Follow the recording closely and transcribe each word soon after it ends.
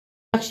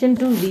consumption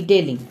to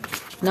retailing.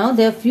 Now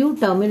there are few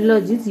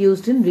terminologies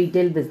used in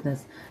retail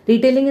business.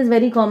 Retailing is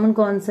very common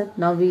concept.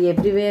 Now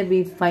everywhere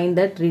we find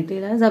that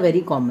retailers are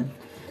very common.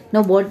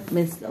 Now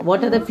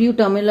what are the few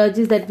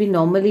terminologies that we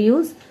normally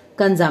use?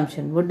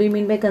 Consumption. What do you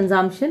mean by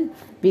consumption?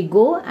 We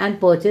go and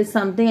purchase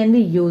something and we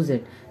use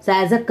it. So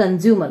as a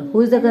consumer,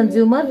 who is the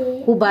consumer?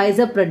 Who buys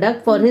a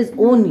product for his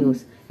own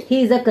use.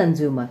 He is a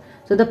consumer.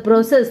 So the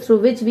process through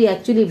which we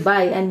actually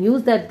buy and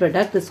use that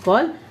product is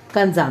called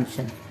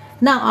consumption.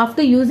 Now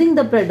after using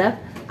the product,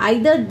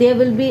 either there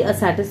will be a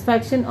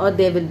satisfaction or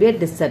there will be a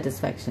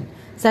dissatisfaction.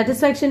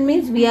 Satisfaction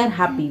means we are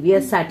happy, we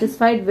are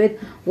satisfied with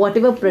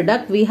whatever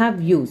product we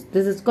have used.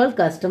 This is called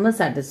customer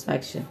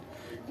satisfaction.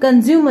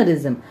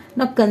 Consumerism.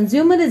 Now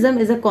consumerism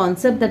is a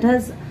concept that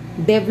has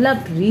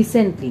developed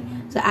recently.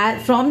 So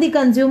from the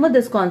consumer,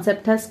 this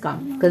concept has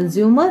come.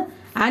 Consumer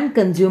and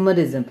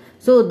consumerism.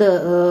 So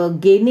the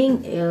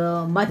gaining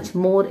much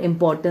more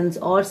importance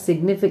or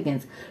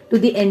significance to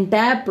the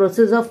entire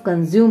process of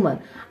consumer,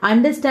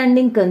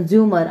 understanding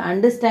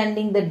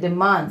the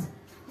demands,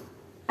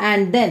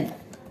 and then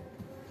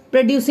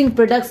producing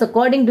products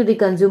according to the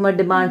consumer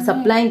demand,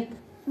 supplying.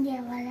 ये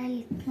वाला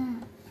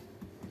लिखना.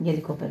 ये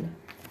लिखो पहले.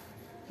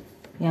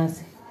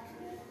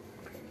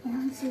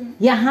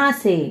 यहाँ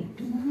से.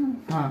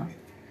 हाँ.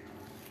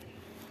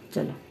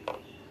 चलो.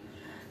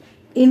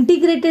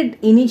 Integrated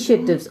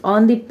initiatives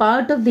on the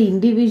part of the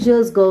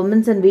individuals,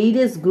 governments and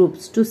various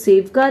groups to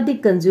safeguard the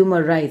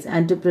consumer rights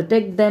and to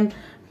protect them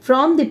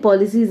from the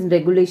policies and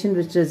regulation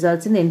which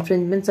results in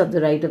infringements of the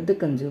right of the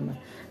consumer.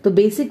 So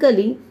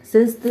basically,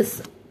 since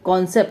this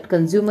concept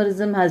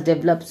consumerism has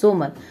developed so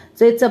much,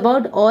 so it's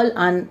about all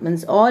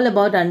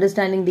about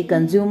understanding the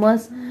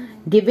consumers,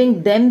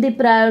 giving them the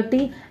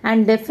priority,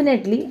 and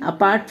definitely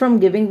apart from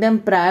giving them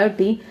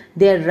priority,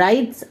 their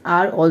rights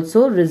are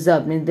also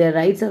reserved, means their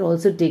rights are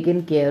also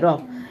taken care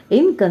of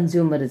in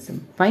consumerism.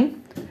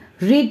 Fine.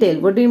 Retail.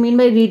 What do you mean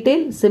by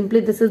retail?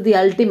 Simply this is the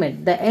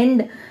ultimate, the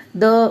end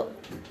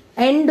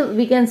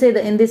we can say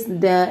in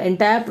the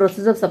entire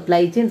process of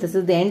supply chain. This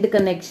is the end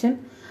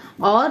connection,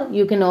 or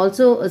you can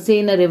also say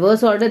in a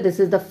reverse order, this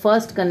is the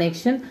first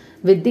connection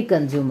with the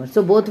consumer.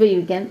 So both way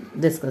you can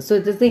discuss. So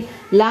it is the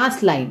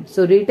last line.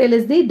 So retail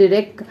is the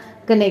direct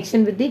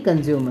connection with the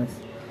consumers.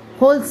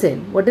 Wholesale.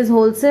 What is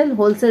wholesale?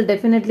 Wholesale,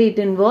 definitely it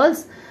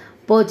involves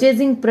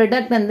purchasing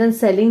product and then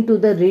selling to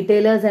the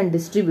retailers and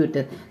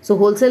distributors. So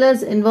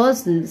wholesalers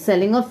involves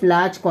selling of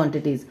large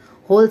quantities.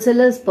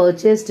 Wholesalers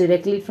purchase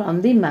directly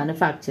from the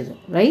manufacturer,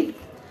 right?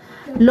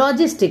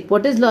 Logistic.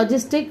 What is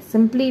logistic?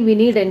 Simply we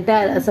need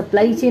a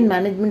supply chain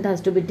management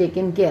has to be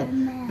taken care.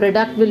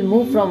 Product will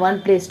move from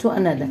one place to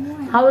another.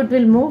 How it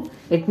will move?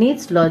 It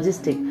needs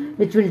logistic,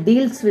 which will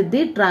deals with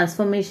the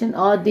transformation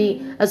or the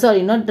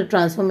not the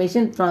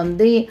transformation, from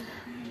the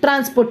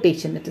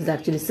transportation. It is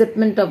actually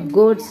shipment of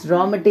goods,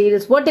 raw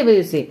materials, whatever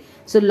you say.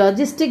 So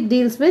logistic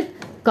deals with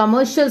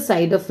commercial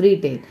side of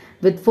retail,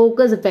 with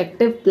focus,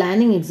 effective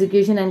planning,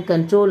 execution and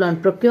control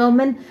on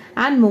procurement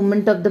and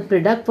movement of the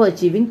product for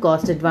achieving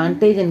cost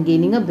advantage and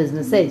gaining a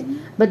business edge.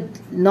 But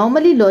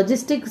normally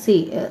logistic,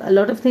 see, a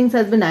lot of things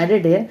has been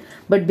added here,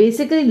 but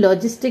basically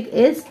logistic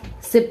is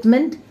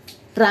shipment,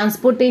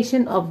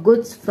 transportation of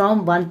goods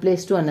from one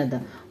place to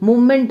another,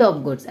 movement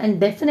of goods.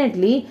 And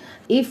definitely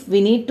if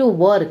we need to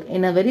work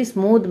in a very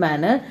smooth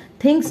manner,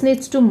 things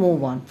needs to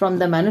move on. From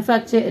the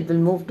manufacturer, it will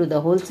move to the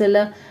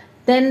wholesaler,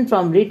 then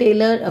from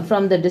retailer,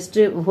 from the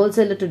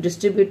wholesaler to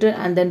distributor,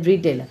 and then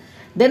retailer.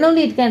 Then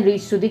only it can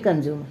reach to the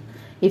consumer.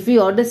 If we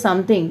order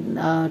something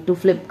to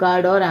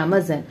Flipkart or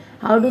Amazon,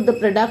 how do the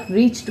product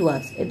reach to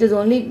us? It is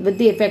only with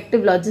the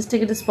effective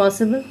logistic it is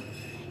possible.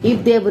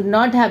 If there would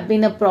not have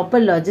been a proper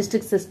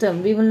logistic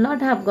system, we will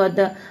not have got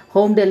the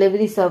home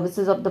delivery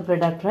services of the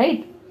product,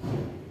 right?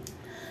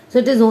 So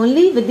it is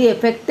only with the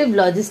effective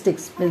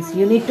logistics, means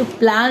you need to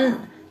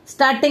plan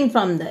starting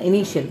from the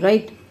initial,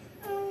 right?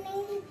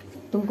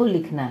 तुमको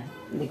लिखना है,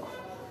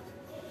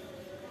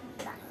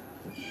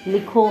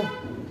 लिखो.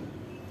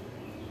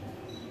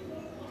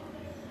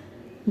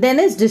 Then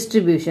is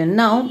distribution.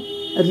 Now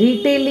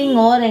retailing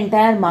or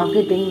entire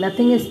marketing,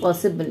 nothing is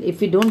possible if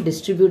we don't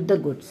distribute the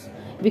goods.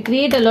 We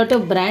create a lot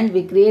of brand,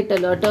 we create a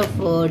lot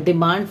of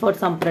demand for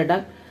some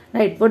product,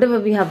 right? Whatever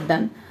we have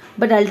done,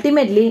 but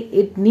ultimately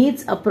it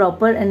needs a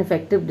proper and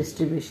effective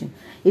distribution.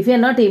 If you are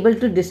not able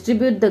to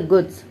distribute the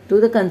goods to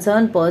the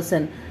concerned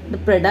person, the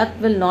product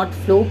will not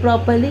flow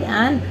properly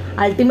and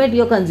ultimately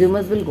your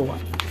consumers will go up.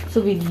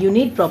 So you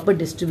need proper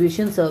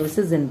distribution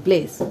services in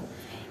place.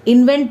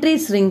 Inventory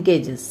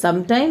shrinkages.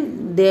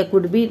 Sometimes there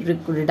could be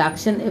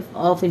reduction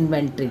of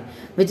inventory,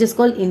 which is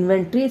called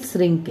inventory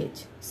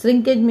shrinkage.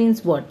 Shrinkage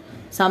means what?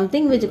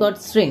 Something which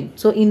got shrink.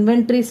 So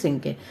inventory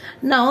shrinkage.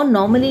 Now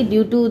normally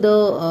due to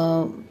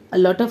the a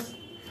lot of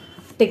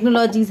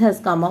technologies has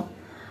come up.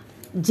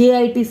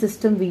 JIT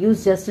system, we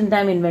use just in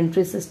time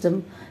inventory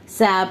system,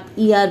 SAP,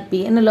 ERP,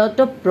 and a lot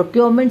of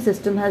procurement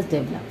system has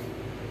developed.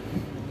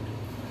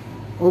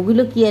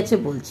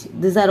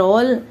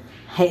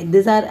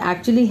 These are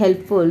actually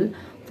helpful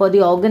for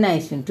the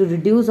organization to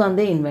reduce on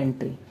the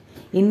inventory.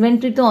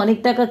 Inventory to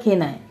अनेक टाका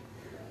खेना है,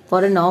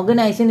 For an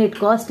organization, it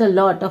costs a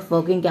lot of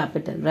working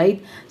capital,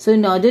 right? So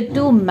in order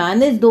to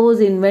manage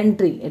those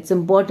inventory, it's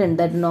important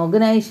that an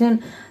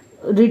organization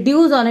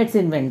reduce on its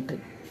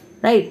inventory,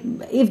 right?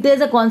 If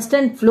there's a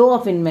constant flow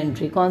of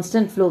inventory,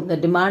 constant flow, the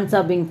demands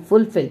are being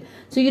fulfilled,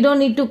 so you don't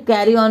need to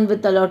carry on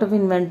with a lot of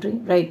inventory,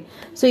 right?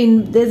 So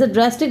there's a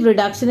drastic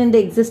reduction in the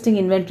existing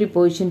inventory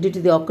position due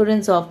to the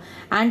occurrence of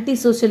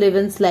antisocial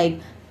events like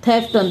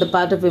theft on the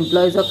part of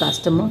employees or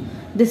customer.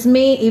 This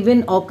may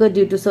even occur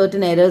due to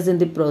certain errors in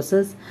the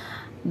process.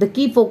 The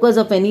key focus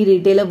of any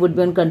retailer would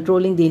be on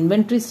controlling the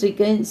inventory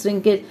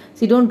shrinkage.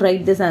 See, don't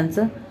write this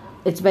answer.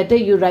 It's better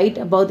you write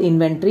about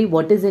inventory.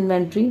 What is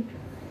inventory?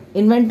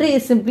 Inventory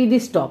is simply the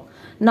stock.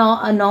 Now,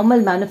 a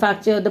normal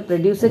manufacturer, the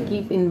producer,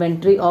 keep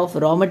inventory of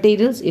raw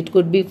materials. It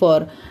could be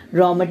for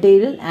raw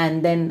material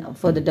and then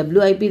for the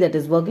WIP, that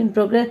is work in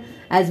progress,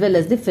 as well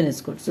as the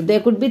finished goods. So there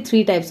could be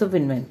 3 types of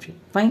inventory.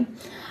 Fine.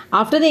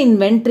 After the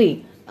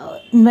inventory,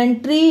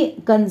 inventory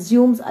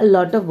consumes a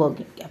lot of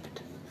working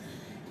capital.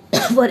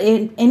 For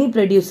any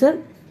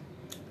producer,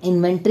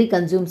 inventory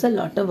consumes a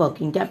lot of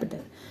working capital.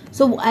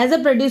 So as a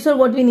producer,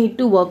 what we need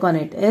to work on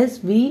it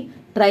is we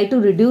try to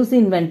reduce the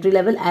inventory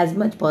level as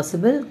much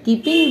possible,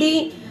 keeping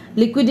the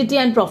liquidity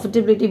and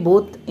profitability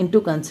both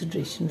into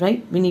consideration,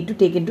 right? We need to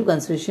take into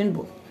consideration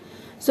both.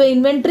 So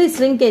inventory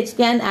shrinkage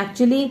can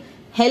actually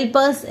help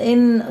us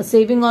in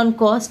saving on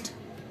cost,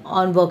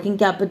 on working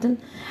capital,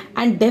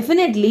 and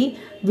definitely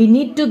we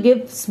need to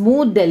give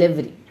smooth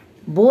delivery.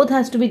 Both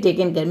has to be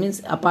taken care.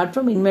 Means apart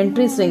from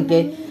inventory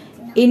shrinkage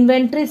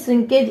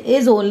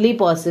is only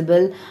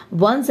possible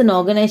once an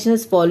organization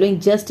is following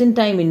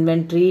just-in-time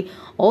inventory,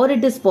 or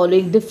it is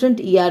following different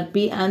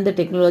ERP and the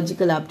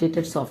technological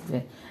updated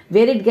software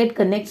where it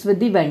connects with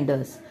the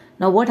vendors.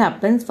 Now what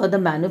happens for the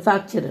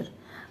manufacturer?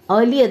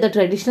 Earlier the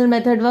traditional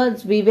method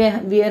was we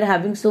are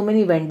having so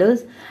many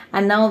vendors,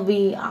 and now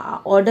we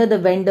order the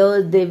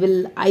vendors. They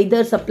will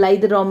either supply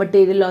the raw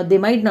material or they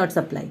might not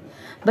supply.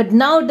 But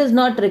now it is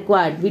not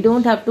required. We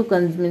don't have to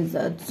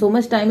consume, so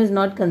much time is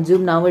not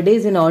consumed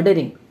nowadays in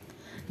ordering.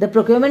 The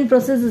procurement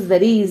process is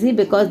very easy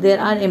because there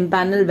are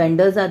empaneled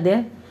vendors are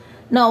there.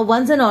 Now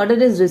once an order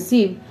is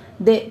received,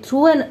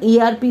 through an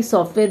ERP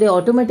software, they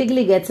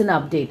automatically gets an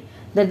update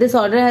that this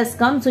order has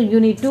come, so you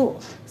need to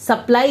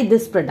supply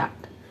this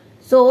product.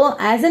 So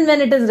as and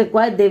when it is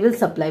required, they will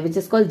supply, which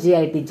is called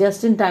JIT,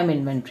 just in time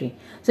inventory.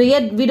 So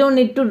yet we don't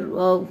need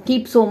to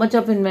keep so much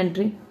of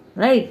inventory,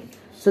 right?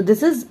 So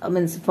this is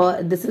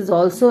this is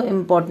also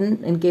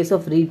important in case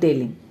of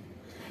retailing.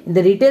 In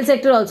the retail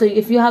sector also,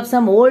 if you have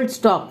some old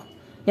stock,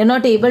 you're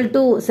not able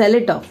to sell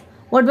it off.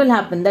 What will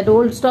happen? That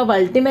old stock,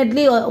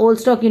 ultimately old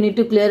stock, you need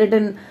to clear it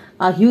in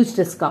a huge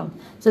discount.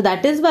 So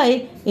that is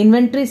why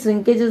inventory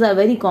shrinkages are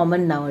very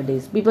common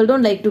nowadays. People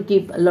don't like to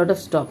keep a lot of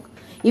stock.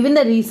 Even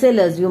the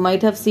resellers, you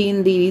might have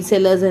seen the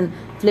resellers in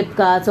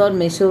Flipkarts or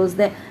Meesho's,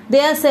 they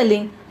are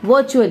selling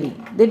virtually.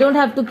 They don't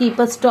have to keep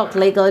a stock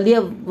like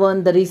earlier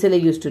when the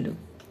reseller used to do.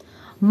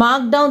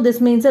 Markdown, this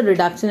means a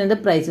reduction in the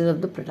prices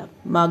of the product.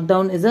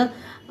 Markdown is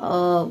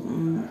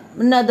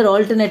another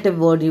alternative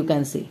word you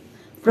can say.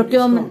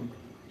 Procurement.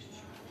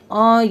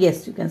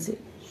 Yes, you can say.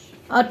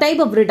 A type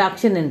of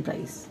reduction in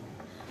price.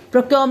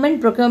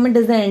 Procurement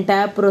is the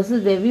entire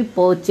process where we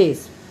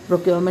purchase.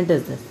 Procurement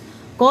is this.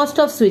 Cost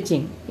of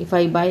switching. If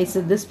I buy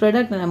this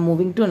product and I'm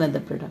moving to another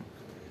product,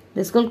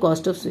 this is called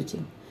cost of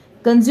switching.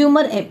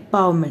 Consumer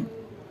empowerment.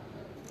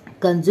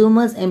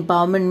 Consumers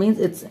empowerment means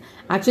it's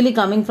actually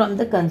coming from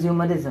the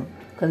consumerism.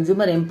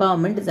 Consumer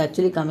empowerment is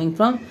actually coming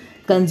from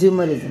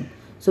consumerism.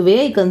 So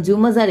where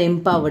consumers are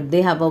empowered,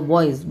 they have a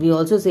voice. We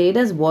also say it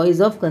as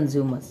voice of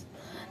consumers.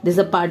 This is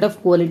a part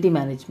of quality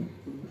management.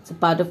 It's a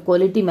part of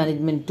quality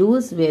management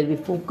tools where we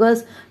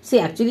focus. See,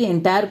 actually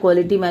entire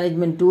quality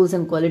management tools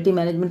and quality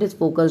management is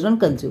focused on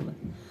consumer.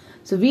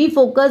 So we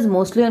focus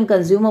mostly on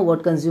consumer,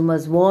 what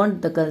consumers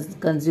want, the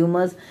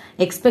consumers'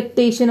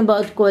 expectation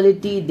about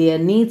quality, their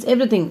needs,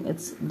 everything.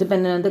 It's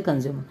dependent on the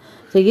consumer.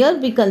 So here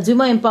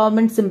consumer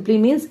empowerment simply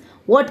means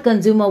what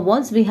consumer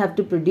wants, we have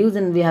to produce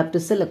and we have to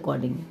sell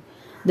accordingly.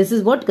 This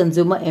is what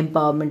consumer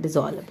empowerment is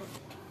all about.